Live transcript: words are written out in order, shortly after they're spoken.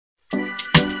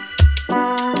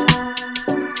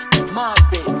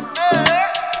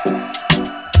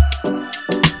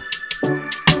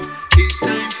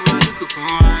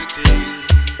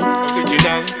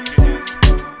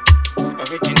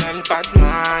bad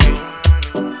man.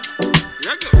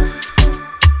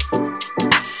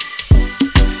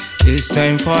 It's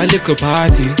time for a little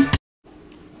party.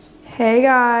 Hey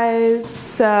guys,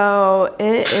 so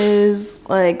it is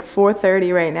like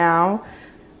 4:30 right now.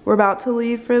 We're about to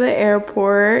leave for the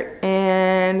airport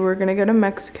and we're gonna go to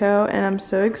Mexico and I'm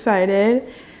so excited.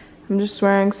 I'm just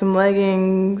wearing some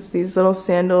leggings, these little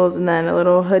sandals, and then a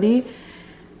little hoodie.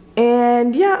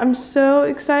 And yeah, I'm so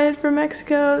excited for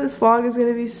Mexico. This vlog is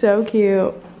gonna be so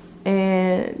cute.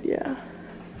 And yeah,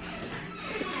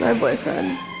 it's my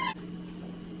boyfriend.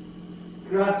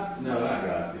 No, not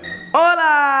gracias.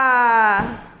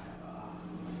 Hola!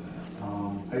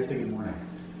 How you say good morning?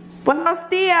 Buenos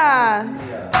dias!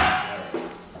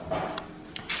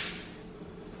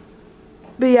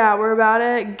 But yeah, we're about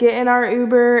to get in our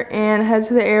Uber and head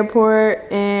to the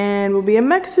airport and we'll be in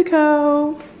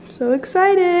Mexico. So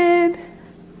excited!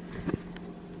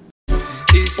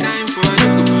 It's time for a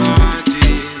little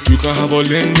party. You can have all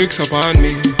them drinks upon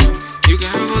me. You can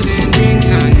have all them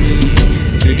drinks on me.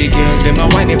 See the girls, them a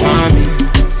whine upon me.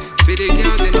 See the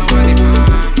girls, them a whine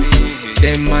upon me.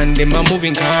 Them man, them a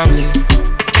moving calmly.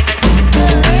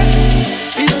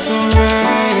 It's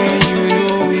alright, and you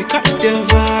know we got the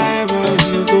vibe as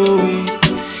you going.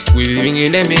 We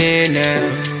bringing them in now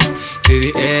till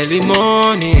the early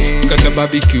morning. Got the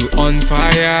barbecue on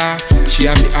fire. She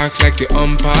have to act like the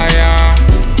umpire.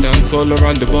 Dance all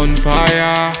around the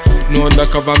bonfire. No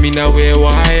undercover, me now wear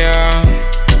wire.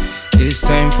 It's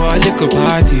time for a little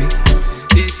party.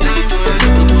 It's time for a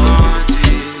little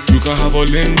party. You can have all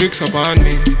them drinks upon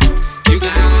me. You can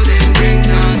have all them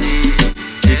drinks on me.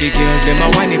 See the girls, them a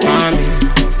whine upon me.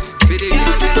 See the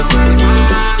girls, them a whine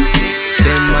upon me.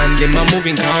 Them man, them a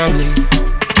moving calmly.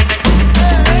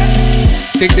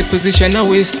 Take the position, now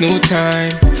waste no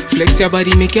time. Flex your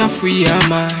body, make you free your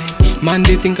mind. Man,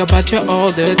 they think about you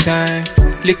all the time.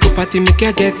 Little party, make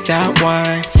you get that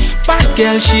wine. Bad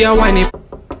girl, she a whine.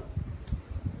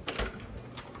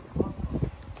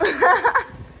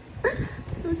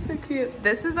 That's so cute.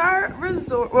 This is our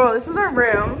resort. Well, this is our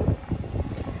room.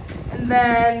 And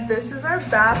then this is our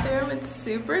bathroom. It's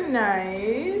super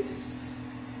nice.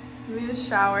 We have a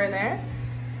shower in there.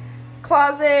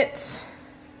 Closet.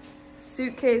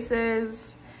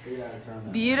 Suitcases.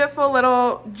 Beautiful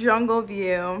little jungle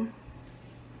view.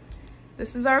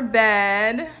 This is our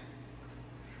bed.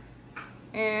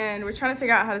 And we're trying to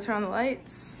figure out how to turn on the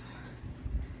lights.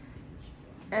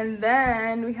 And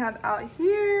then we have out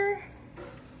here.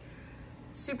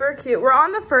 Super cute. We're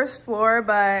on the first floor,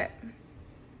 but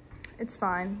it's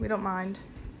fine. We don't mind.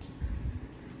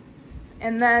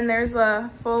 And then there's a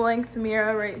full-length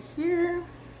mirror right here.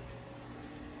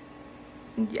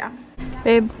 And yeah.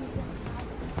 Babe,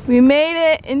 we made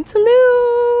it in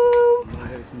Tulum.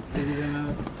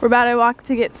 We're about to walk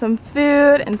to get some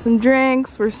food and some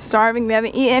drinks. We're starving. We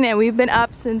haven't eaten, and we've been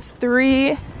up since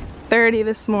 3:30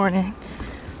 this morning.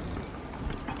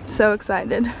 So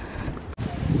excited.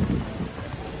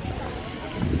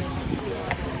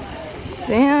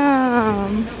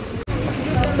 Damn.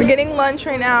 We're getting lunch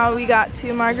right now. We got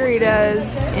 2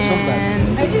 margaritas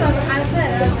and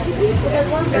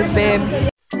there's babe.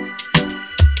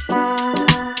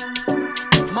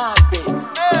 My babe.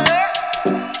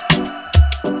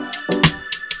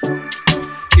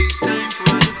 It's time for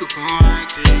a little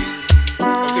party.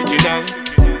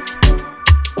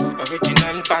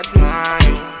 Original bad man.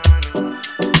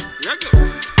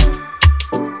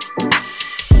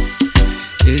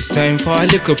 It's time for a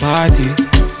little party.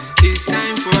 It's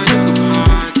time for a little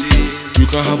party. You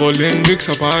can have all them drinks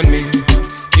upon me.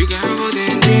 You can have all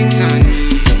them drinks on me.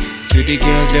 See the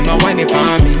girls, them a whine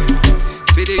upon me.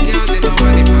 See the girls, them a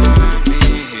whine upon me.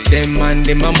 Them man,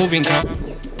 them a moving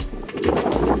calmly.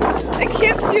 I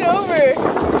can't scoot over.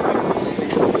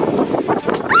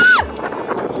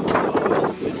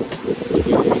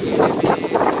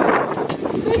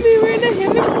 Baby, we're in a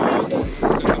hemisphere.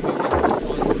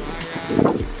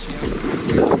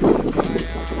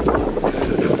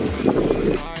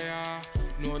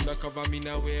 Cover me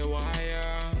now wear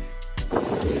wire.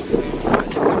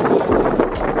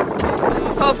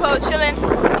 Popo chillin' on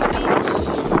the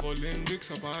beach. All them drinks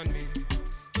upon me.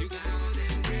 You got all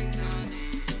them drinks on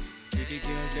me. See the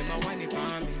girls, them a whine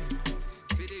upon me.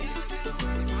 See the girls, them a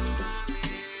whine upon me.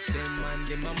 Them man,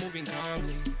 them a moving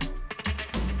calmly.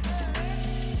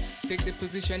 Take the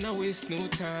position, now waste no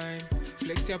time.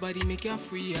 Flex your body, make you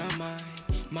free your mind.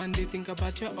 Man, they think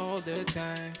about you all the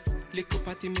time. Little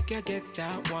party, make you get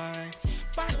that wine.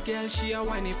 Bad girl, she a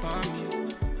whine upon me.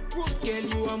 Good girl,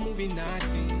 you are moving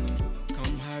naughty.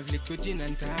 Come have little gin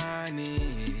and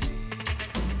tonic.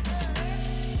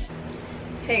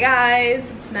 Hey guys,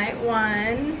 it's night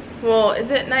one. Well, is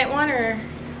it night one or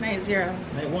night zero?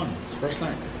 Night one. It's first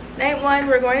night. Night one,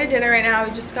 we're going to dinner right now.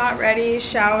 We just got ready,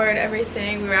 showered,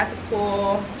 everything. We were at the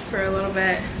pool for a little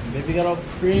bit. Baby got all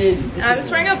pretty. And I'm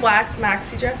just wearing a black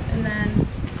maxi dress, and then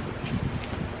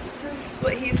this is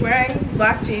what he's wearing,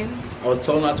 black jeans. I was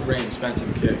told not to bring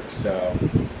expensive kicks, so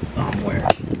I'm wearing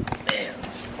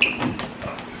Vans.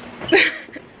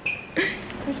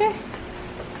 Okay.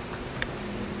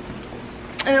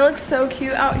 And it looks so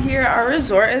cute out here. Our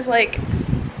resort is like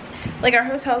our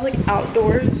hotel is like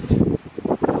outdoors.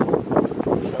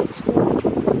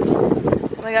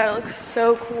 Oh my god, it looks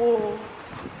so cool.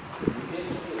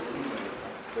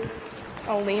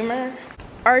 A lemur.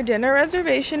 Our dinner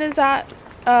reservation is at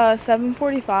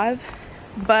 7:45,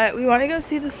 but we want to go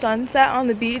see the sunset on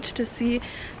the beach to see.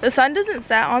 The sun doesn't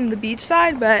set on the beach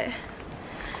side, but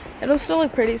it'll still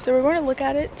look pretty, so we're going to look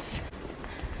at it.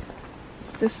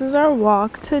 This is our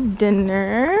walk to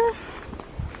dinner.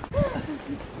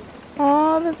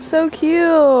 Oh, that's so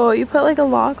cute. You put like a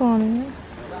lock on it.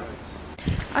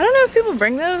 I don't know if people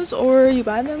bring those or you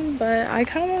buy them, but I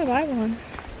kind of want to buy one.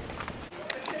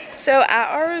 So at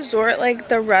our resort, like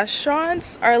the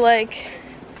restaurants are like,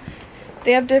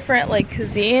 they have different like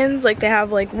cuisines. Like they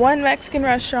have like one Mexican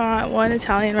restaurant, one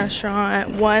Italian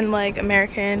restaurant, one like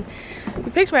American.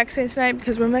 We picked Mexican tonight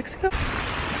because we're in Mexico.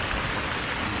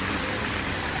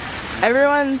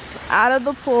 Everyone's out of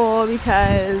the pool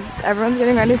because everyone's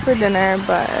getting ready for dinner,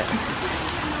 but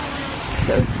it's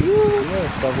so cute.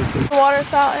 The water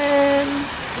fountain.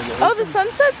 Oh, the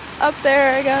sunset's up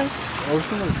there, I guess. The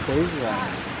ocean is crazy right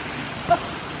now.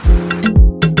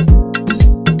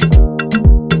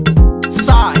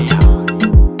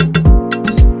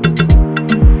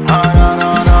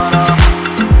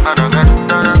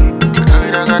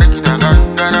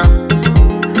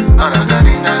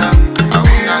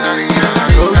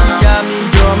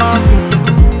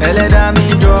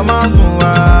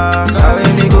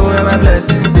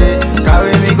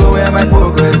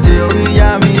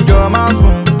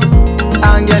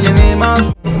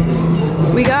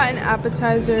 We got an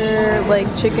appetizer, like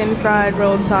chicken fried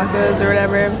rolled tacos or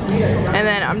whatever, and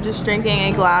then I'm just drinking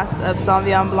a glass of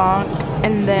Sauvignon Blanc,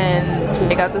 and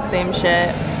then I got the same shit,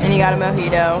 and he got a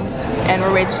mojito, and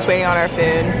we're just waiting on our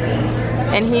food.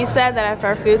 And he said that if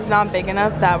our food's not big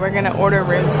enough, that we're gonna order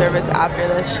room service after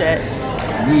this shit.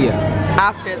 Yeah.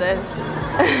 After this.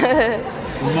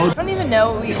 I don't even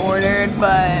know what we ordered,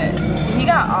 but he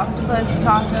got octopus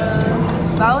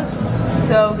tacos. That looks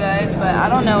so good, but I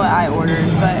don't know what I ordered,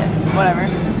 but whatever.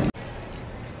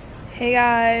 Hey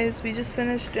guys, we just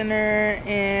finished dinner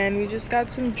and we just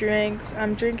got some drinks.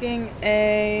 I'm drinking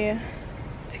a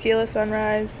tequila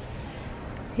sunrise.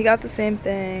 He got the same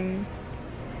thing.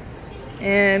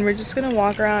 And we're just gonna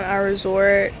walk around our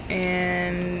resort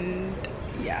and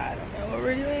yeah, I don't know what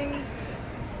we're doing.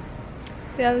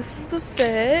 Yeah, this is the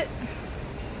fit.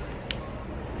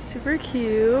 Super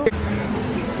cute.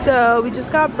 So we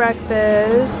just got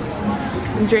breakfast.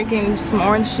 I'm drinking some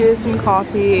orange juice, some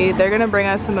coffee. They're gonna bring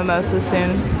us some mimosas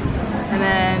soon. And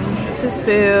then this is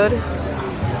food.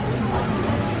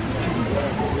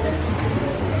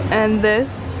 And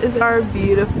this is our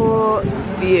beautiful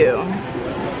view.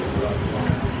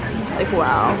 Like,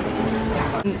 wow.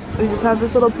 We just have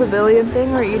this little pavilion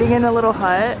thing. We're eating in a little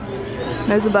hut.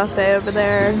 There's a buffet over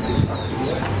there.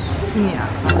 Yeah.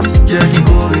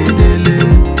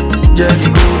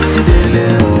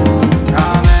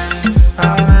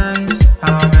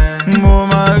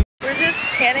 We're just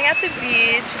standing at the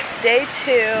beach. It's day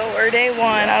 2 or day 1,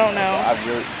 I don't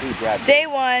know. Day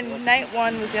 1, night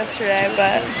 1 was yesterday,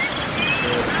 but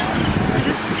we're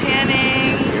just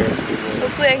tanning.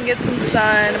 Hopefully I can get some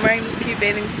sun. I'm wearing this cute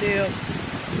bathing suit.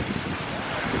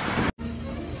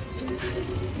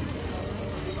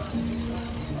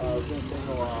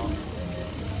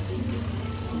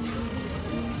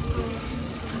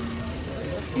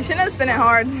 You shouldn't have spun it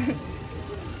hard.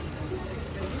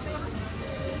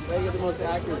 Get the most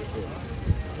accurate shit.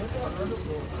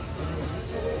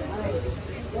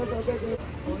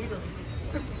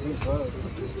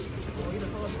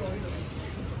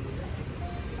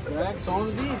 Snacks on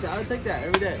the beach. I would take that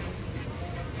every day.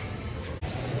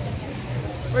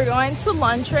 We're going to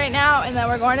lunch right now, and then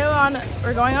we're going on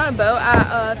a boat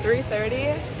at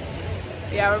 3:30.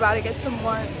 Yeah, we're about to get some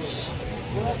lunch.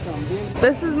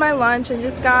 This is my lunch. I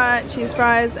just got cheese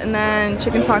fries and then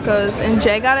chicken tacos, and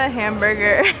Jay got a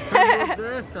hamburger.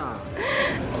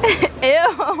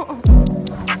 Ew.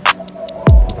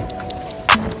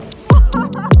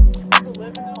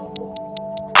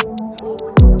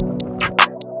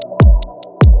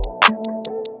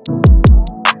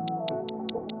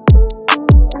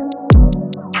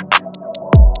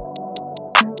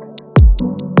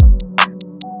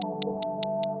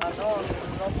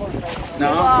 No.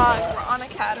 Vlog. We're on a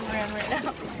catamaran right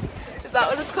now. Is that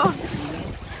what it's called?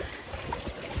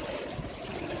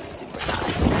 It's super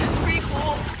high. It's pretty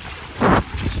cool.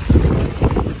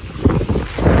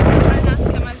 I'm trying not to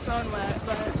get my phone wet,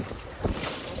 but.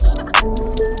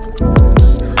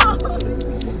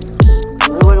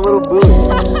 You look like a little buoy.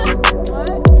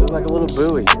 What? You look like a little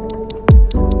buoy.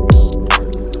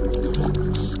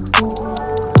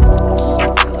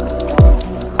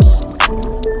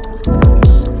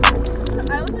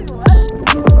 I look like what?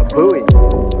 A buoy.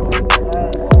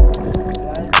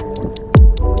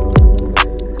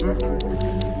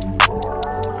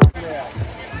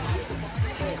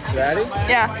 Ready?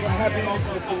 Yeah.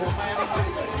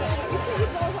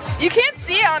 You can't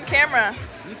see it on camera.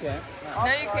 You can. No,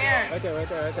 you can't. Right there, right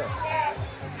there, right there.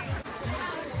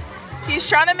 He's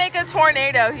trying to make a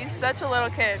tornado. He's such a little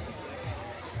kid.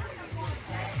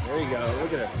 There you go.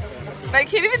 Look at it. I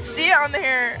can't even see it on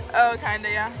here. Oh, kinda,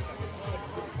 yeah.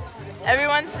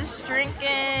 Everyone's just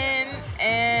drinking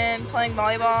and playing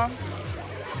volleyball.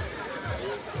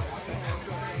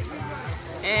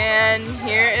 And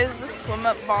here is the swim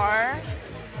up bar.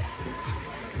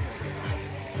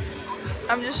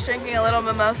 I'm just drinking a little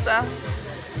mimosa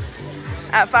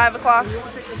at 5 o'clock.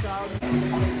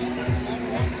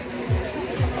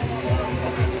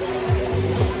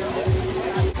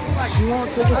 She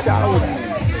won't take a shower with me.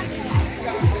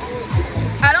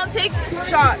 I don't take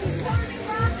shots.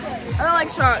 I don't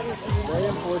like shots. Very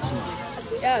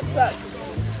unfortunate. Yeah, it sucks.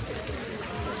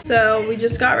 So we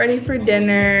just got ready for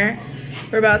dinner.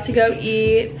 We're about to go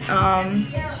eat.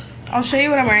 I'll show you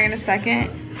what I'm wearing in a second.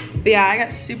 But yeah, I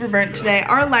got super burnt today.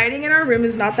 Our lighting in our room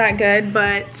is not that good,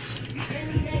 but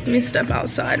let me step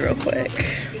outside real quick.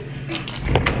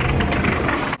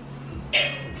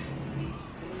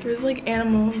 There's like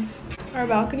animals. Our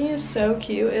balcony is so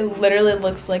cute. It literally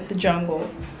looks like the jungle.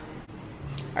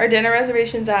 Our dinner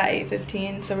reservation's at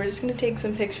 8:15, so we're just gonna take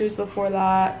some pictures before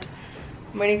that.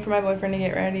 I'm waiting for my boyfriend to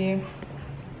get ready.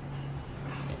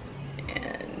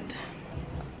 And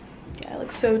yeah, I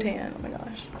look so tan, oh my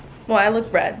gosh. Well, I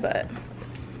look red, but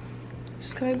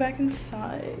just coming back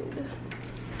inside.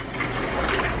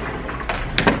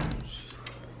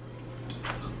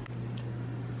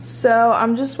 So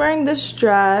I'm just wearing this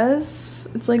dress.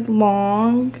 It's like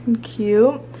long and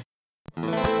cute.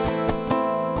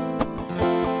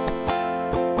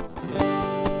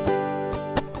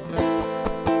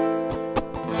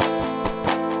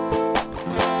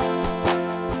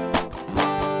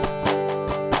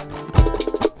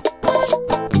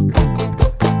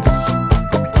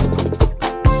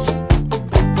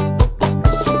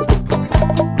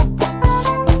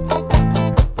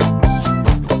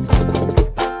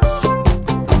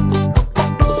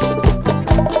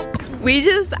 We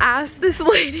just asked this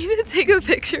lady to take a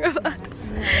picture of us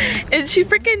and she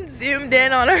freaking zoomed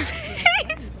in on our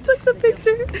face, took the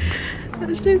picture.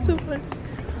 That shit's so funny.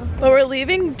 But we're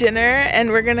leaving dinner and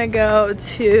we're gonna go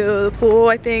to the pool,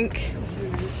 I think,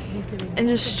 and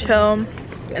just chill.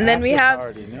 And then we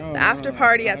have the after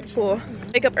party at the pool.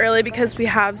 Wake up early because we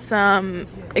have some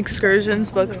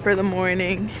excursions booked for the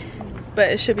morning, but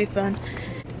it should be fun.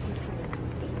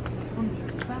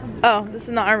 Oh, this is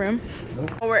not our room.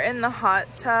 We're in the hot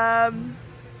tub,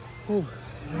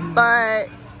 but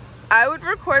I would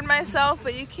record myself,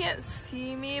 but you can't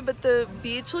see me. But the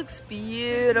beach looks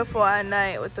beautiful at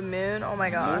night with the moon. Oh my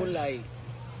gosh.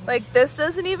 Like, this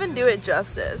doesn't even do it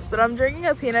justice, but I'm drinking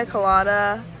a pina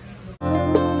colada.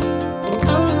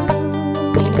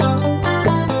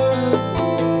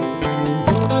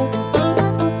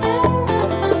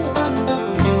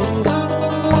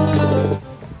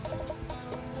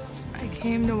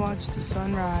 Watch the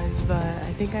sunrise, but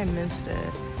I think I missed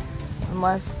it,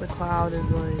 unless the cloud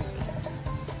is like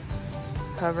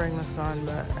covering the sun,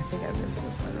 but I think I missed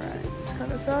the sunrise, which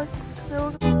kind of sucks because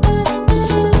it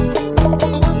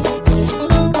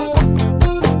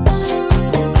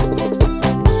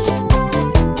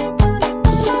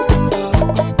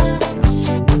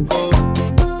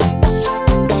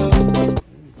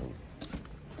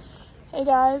Hey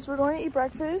guys, we're going to eat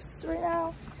breakfast right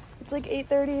now. It's like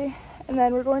 8:30. And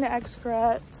then we're going to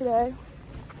Xcaret today.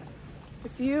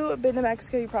 If you've been to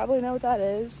Mexico, you probably know what that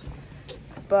is.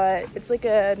 But it's like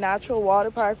a natural water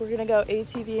park. We're gonna go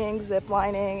ATVing, zip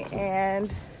lining,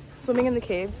 and swimming in the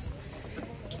caves.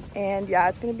 And yeah,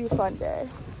 it's gonna be a fun day.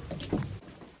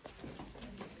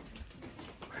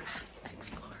 We're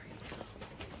exploring.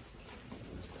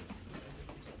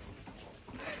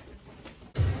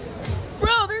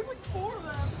 Bro, there's like 4 of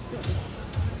them.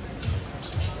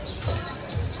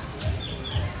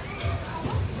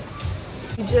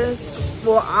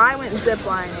 I went zip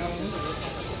lining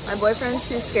My boyfriend's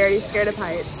too scared. He's scared of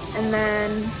heights. And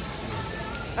then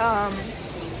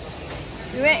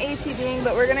we went ATVing,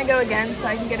 but we're gonna go again so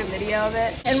I can get a video of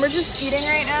it. And we're just eating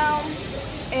right now.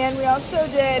 And we also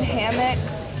did hammock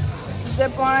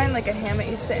zip line, like a hammock.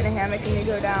 You sit in a hammock and you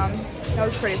go down. That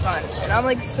was pretty fun. And I'm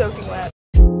like soaking wet.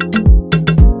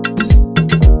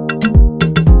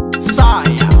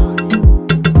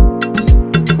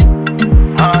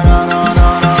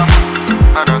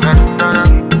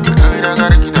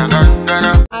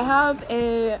 I have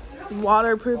a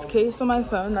waterproof case on my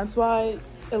phone. That's why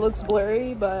it looks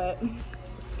blurry, but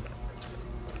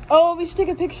oh, we should take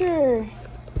a picture.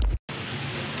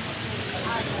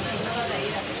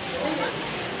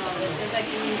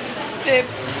 Babe.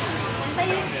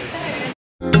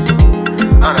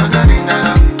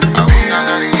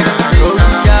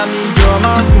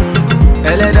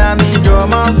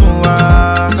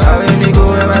 Carry me go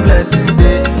where my blessings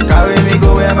day. Carry me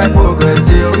go where my progress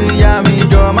day. Angel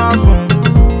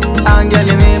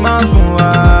me masun.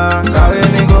 Carry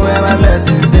me go where my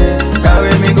blessings day.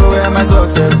 Carry me go where my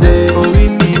success day. Oh, we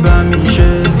me ba mi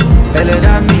she.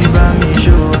 Eleda mi ba mi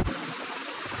show.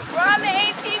 We're on the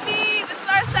ATV. This is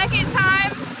our second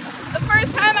time. The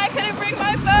first time I couldn't bring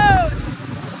my boat.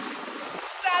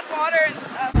 Bad water and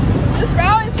stuff. This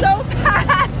route is so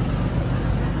fast.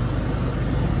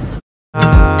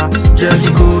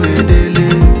 Jackie go edele,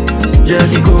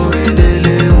 Jackie go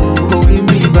edele. Oh, we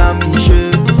me ba mi she.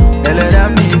 Eleda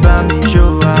mi ba mi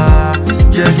show.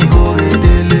 Jackie go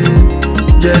edele,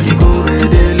 Jackie go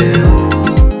edele. Oh,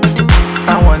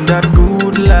 I want that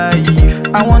good life.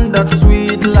 I want that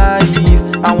sweet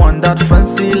life. I want that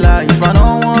fancy life. I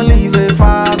don't want live a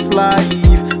fast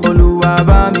life. Oluwa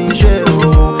ba mi she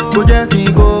oh, go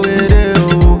Jackie go ede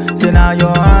oh. Say now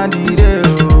your hand ide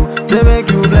oh, they make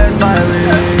you bless my way.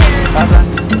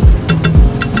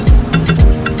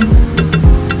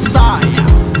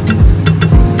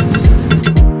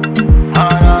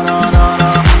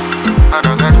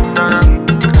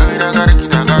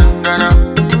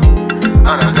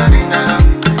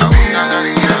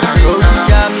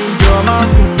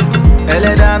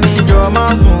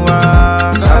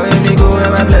 Carry me go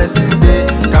where my blessings day.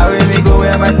 Carry me go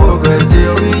where my progress day.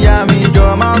 Angel me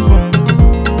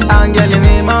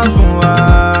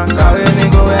masun. Carry me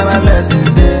go where my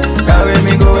blessings day. Carry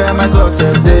me go where my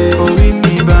success day. Oh, we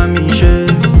me ba mi she.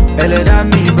 Eleda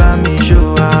mi ba mi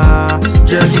show.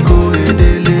 Jackie go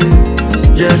edele,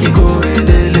 Jackie go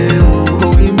edele.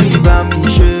 Oh, we me ba mi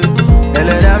she.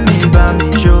 Eleda mi ba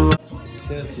mi show.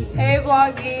 Hey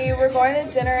vloggy, we're going to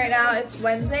dinner right now. It's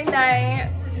Wednesday night.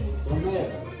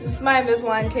 This is my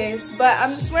Invisalign case, but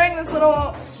I'm just wearing this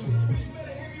little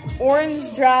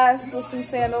orange dress with some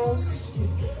sandals.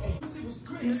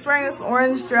 I'm just wearing this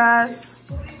orange dress,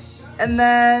 and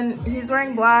then he's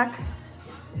wearing black.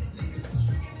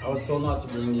 I was told not to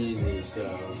bring Yeezy,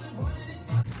 so.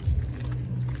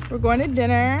 We're going to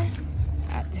dinner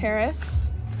at Terrace.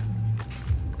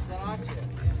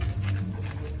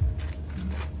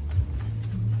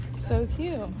 So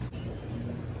cute.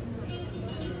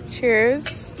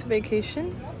 Cheers to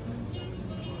vacation.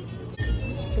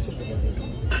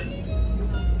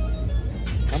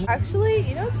 Actually,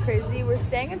 you know what's crazy? We're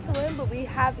staying in Tulum, but we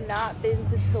have not been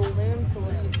to Tulum.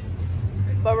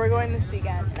 But we're going this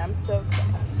weekend, and I'm so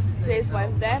excited. Today's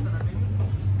Wednesday.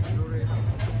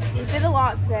 We did a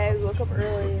lot today. We woke up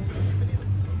early.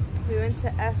 We went to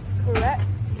Xcaret,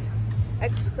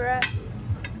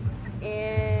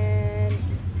 and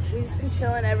we've just been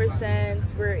chilling ever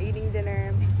since. We're eating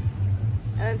dinner, and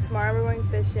then tomorrow we're going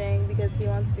fishing because he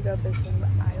wants to go fishing, but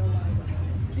I don't want to go.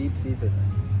 Deep sea fishing.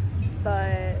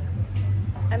 But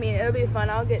I mean, it'll be fun.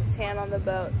 I'll get tan on the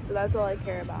boat, so that's all I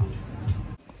care about.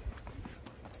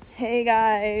 Hey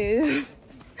guys.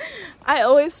 I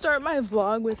always start my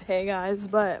vlog with hey guys,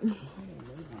 but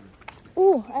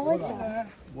ooh, I like that.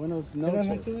 Buenos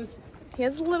noches. He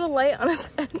has a little light on his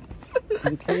head. He's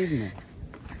a caveman.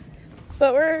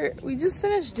 But we just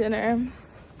finished dinner.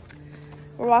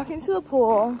 We're walking to the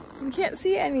pool. We can't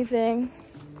see anything.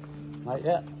 Not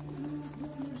yet.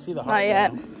 See the heart. Not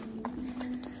yet.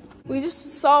 We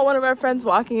just saw one of our friends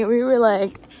walking and we were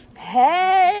like,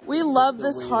 hey, we love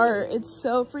this heart. It's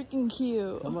so freaking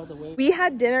cute. We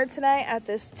had dinner tonight at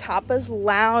this tapas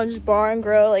lounge bar and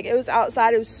grill. Like, it was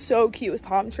outside. It was so cute with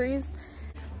palm trees.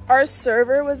 Our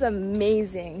server was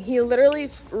amazing. He literally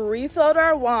refilled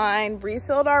our wine,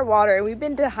 refilled our water, and we've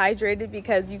been dehydrated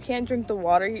because you can't drink the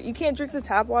water here. You can't drink the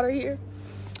tap water here.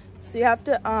 So you have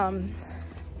to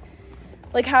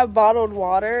like have bottled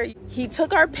water. He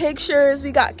took our pictures.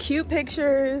 We got cute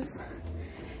pictures.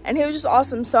 and he was just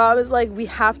awesome. So I was like, we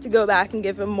have to go back and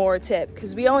give him more tip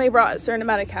because we only brought a certain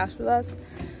amount of cash with us.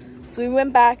 So we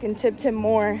went back and tipped him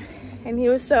more, and he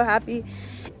was so happy.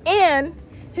 And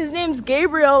his name's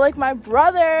Gabriel, like my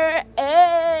brother.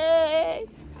 Hey.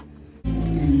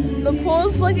 The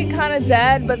pool's looking kind of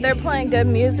dead, but they're playing good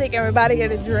music and we're about to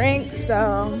get a drink,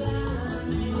 so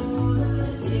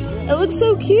it looks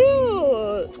so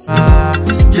cute.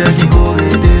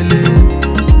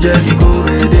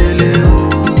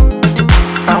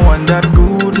 I want that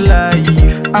good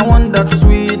life, I want that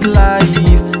sweet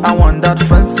life, I want that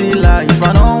fancy life,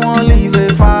 I don't want to live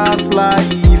a fast life.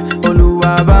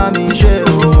 Oluwa ba mi she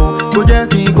o, go je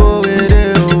ki go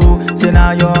ede o, say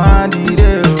na your hand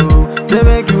ide o. They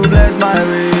make you bless my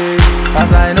way,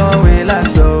 as I know it like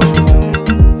so.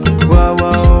 Whoa,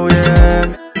 whoa,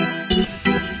 yeah.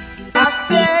 I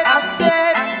said,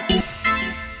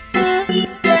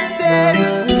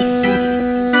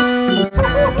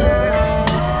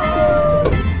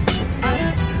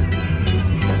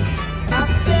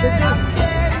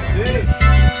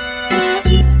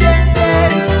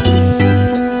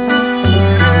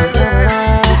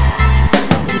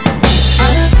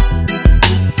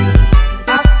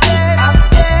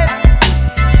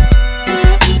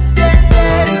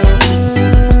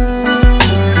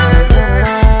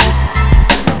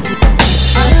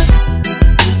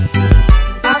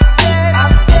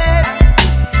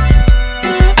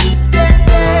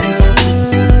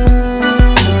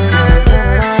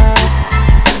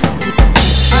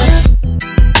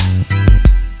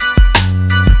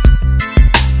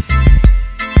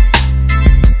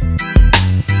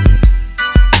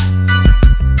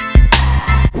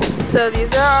 So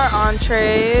these are our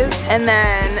entrees, and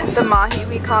then the mahi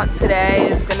we caught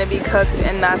today is going to be cooked,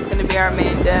 and that's going to be our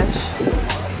main dish.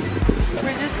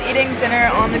 We're just eating dinner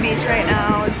on the beach right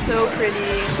now. It's so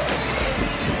pretty.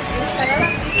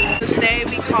 So today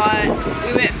we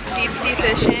went deep sea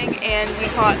fishing and we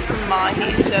caught some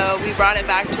mahi, so we brought it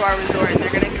back to our resort and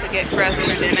they're going to cook it for us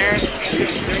for dinner.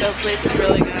 So hopefully it's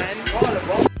really good.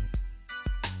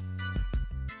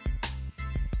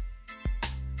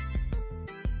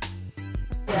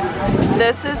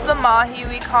 This is the mahi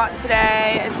we caught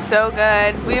today. It's so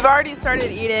good. We've already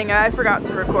started eating. I forgot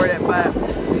to record it, but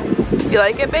you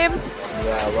like it, babe?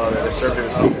 Yeah, I love it. They served it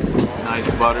with some nice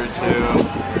butter too,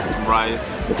 some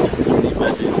rice, any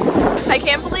veggies. I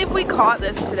can't believe we caught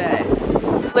this today.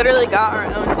 Literally got our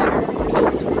own dinner.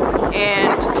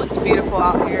 And it just looks beautiful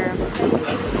out here.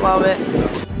 Love it.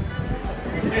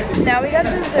 Now we got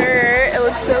dessert. It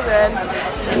looks so good.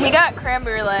 And he got creme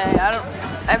brulee.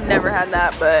 I've never had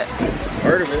that, but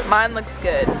Heard of it. Mine looks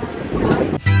good.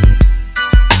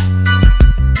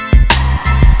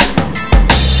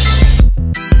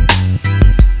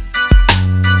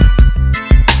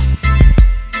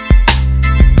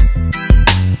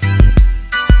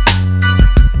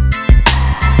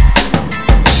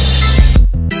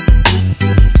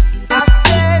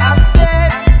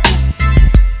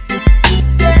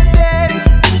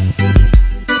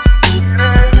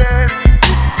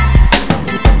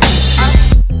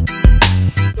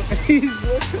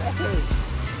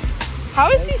 How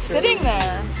is he sitting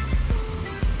there?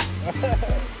 Take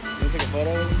a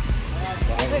photo.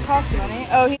 Does it cost money?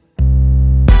 Oh, he.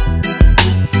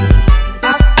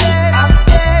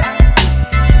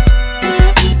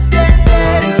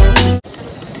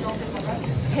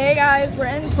 Hey guys, we're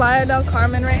in Playa del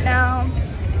Carmen right now.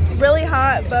 Really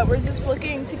hot, but we're just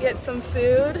looking to get some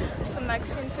food, some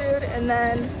Mexican food, and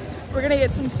then we're gonna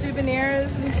get some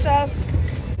souvenirs and stuff.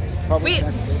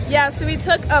 So we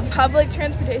took a public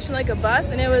transportation, like a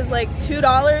bus, and it was like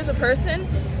 $2 a person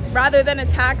rather than a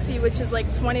taxi, which is like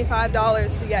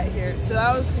 $25 to get here. So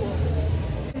that was cool.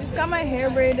 I just got my hair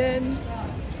braided.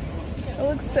 It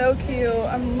looks so cute.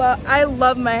 I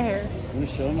love my hair. Can you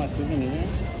show my souvenir?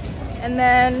 And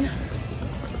then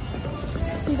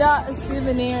he got a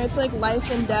souvenir. It's like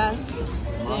life and death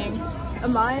thing. A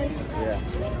Mayan? Yeah.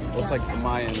 Looks like a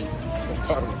Mayan.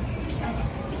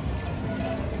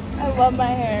 I love my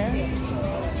hair.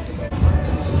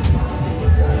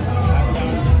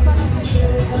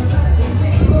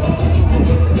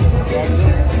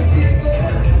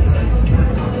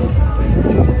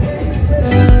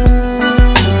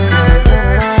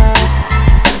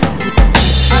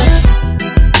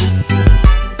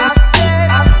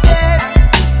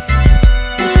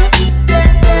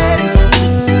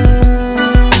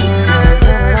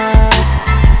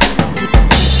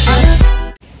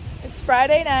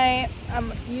 Friday night.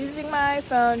 I'm using my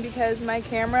phone because my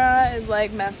camera is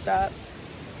like messed up,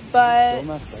 but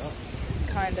Still messed up.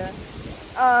 kinda.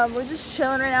 We're just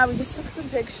chilling right now. We just took some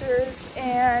pictures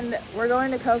and we're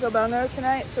going to Coco Bongo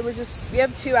tonight. So we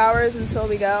have 2 hours until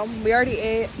we go. We already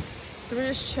ate, so we're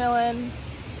just chilling.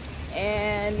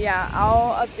 And yeah,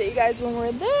 I'll update you guys when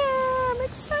we're there. I'm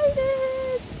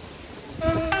excited.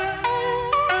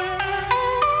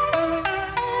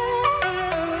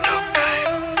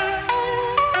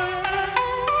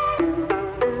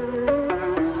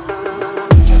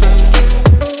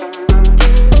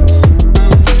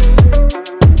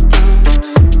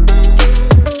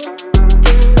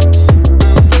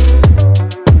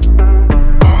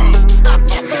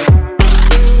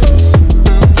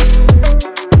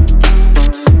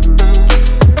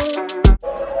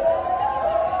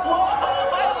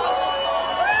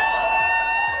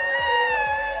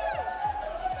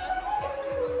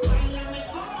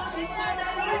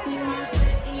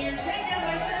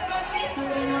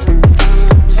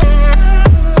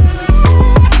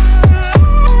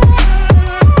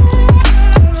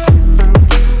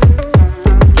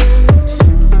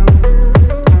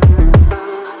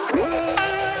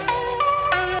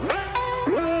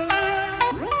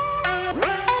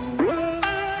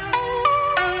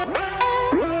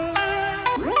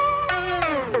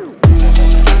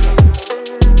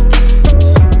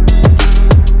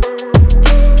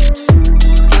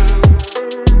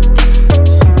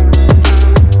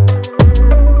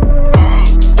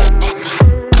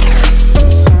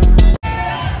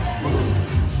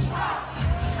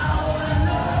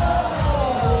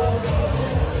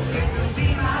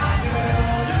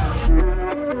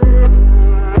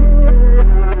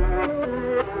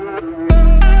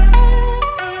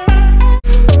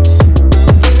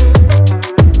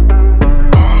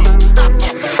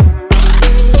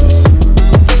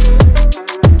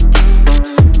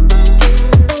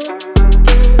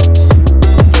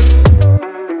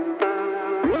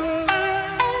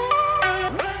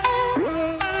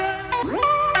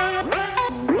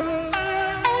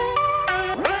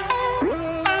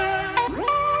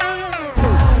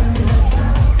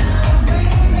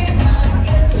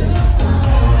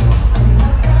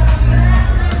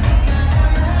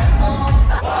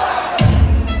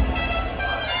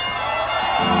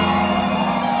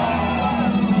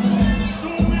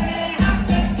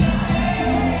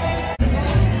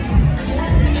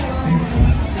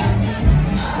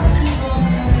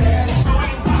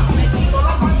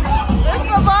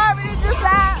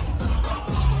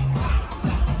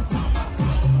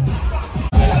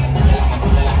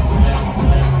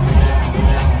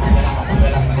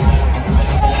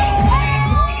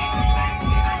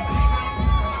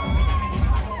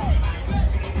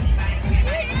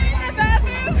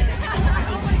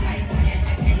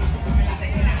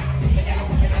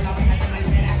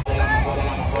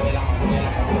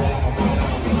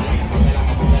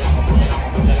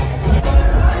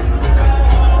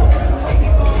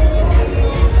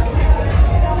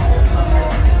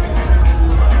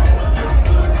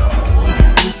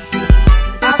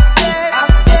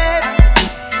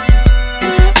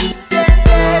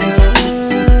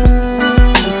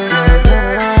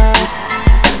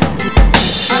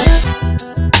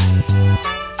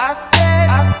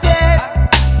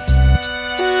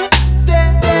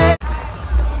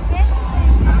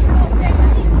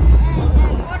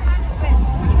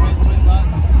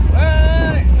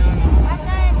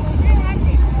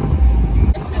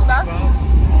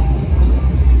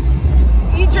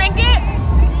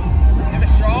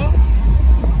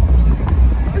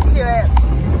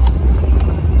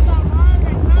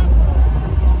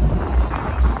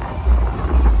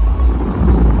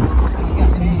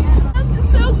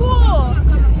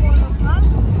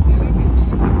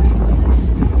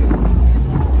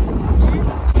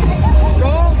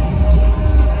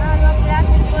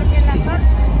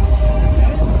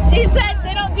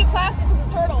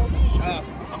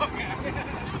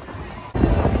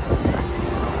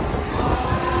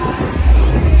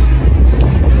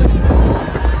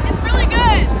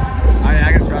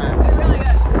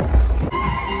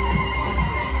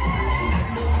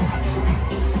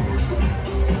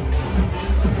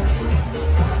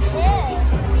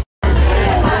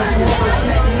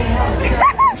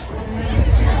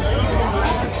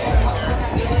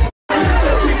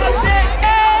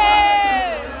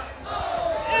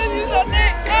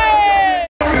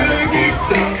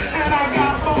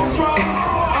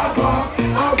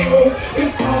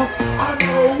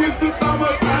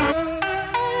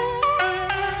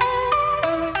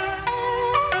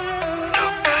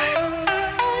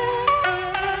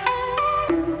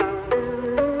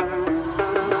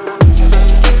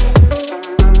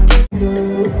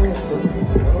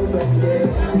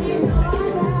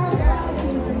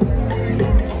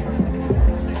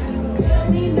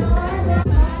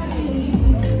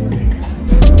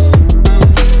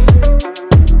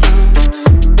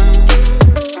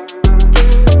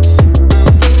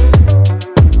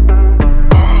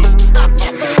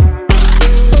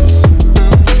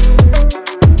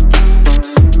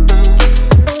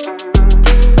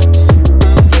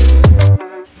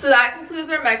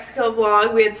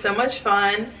 vlog. We had so much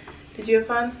fun. Did you have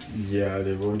fun? Yeah, I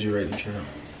did. What would you rate the trip?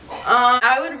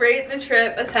 I would rate the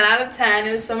trip a 10 out of 10.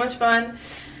 It was so much fun.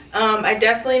 I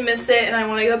definitely miss it and I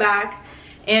want to go back.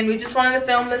 And we just wanted to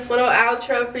film this little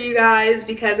outro for you guys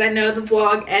because I know the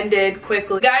vlog ended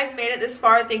quickly. You guys made it this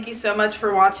far. Thank you so much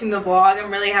for watching the vlog.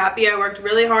 I'm really happy. I worked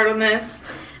really hard on this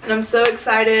and I'm so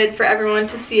excited for everyone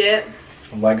to see it.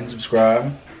 Like and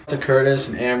subscribe. To Curtis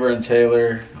and Amber and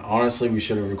Taylor. Honestly, we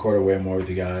should have recorded way more with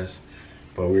you guys,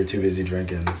 but we were too busy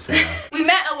drinking. So. We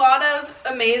met a lot of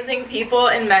amazing people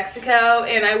in Mexico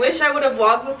and I wish I would have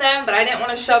vlogged with them, but I didn't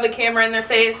want to shove a camera in their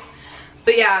face.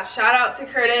 But yeah, shout out to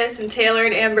Curtis and Taylor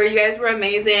and Amber. You guys were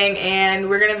amazing and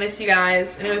we're gonna miss you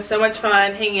guys. And it was so much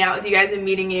fun hanging out with you guys and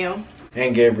meeting you.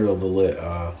 And Gabriel, the lit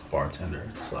bartender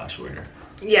 / waiter.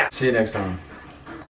 Yeah. See you next time.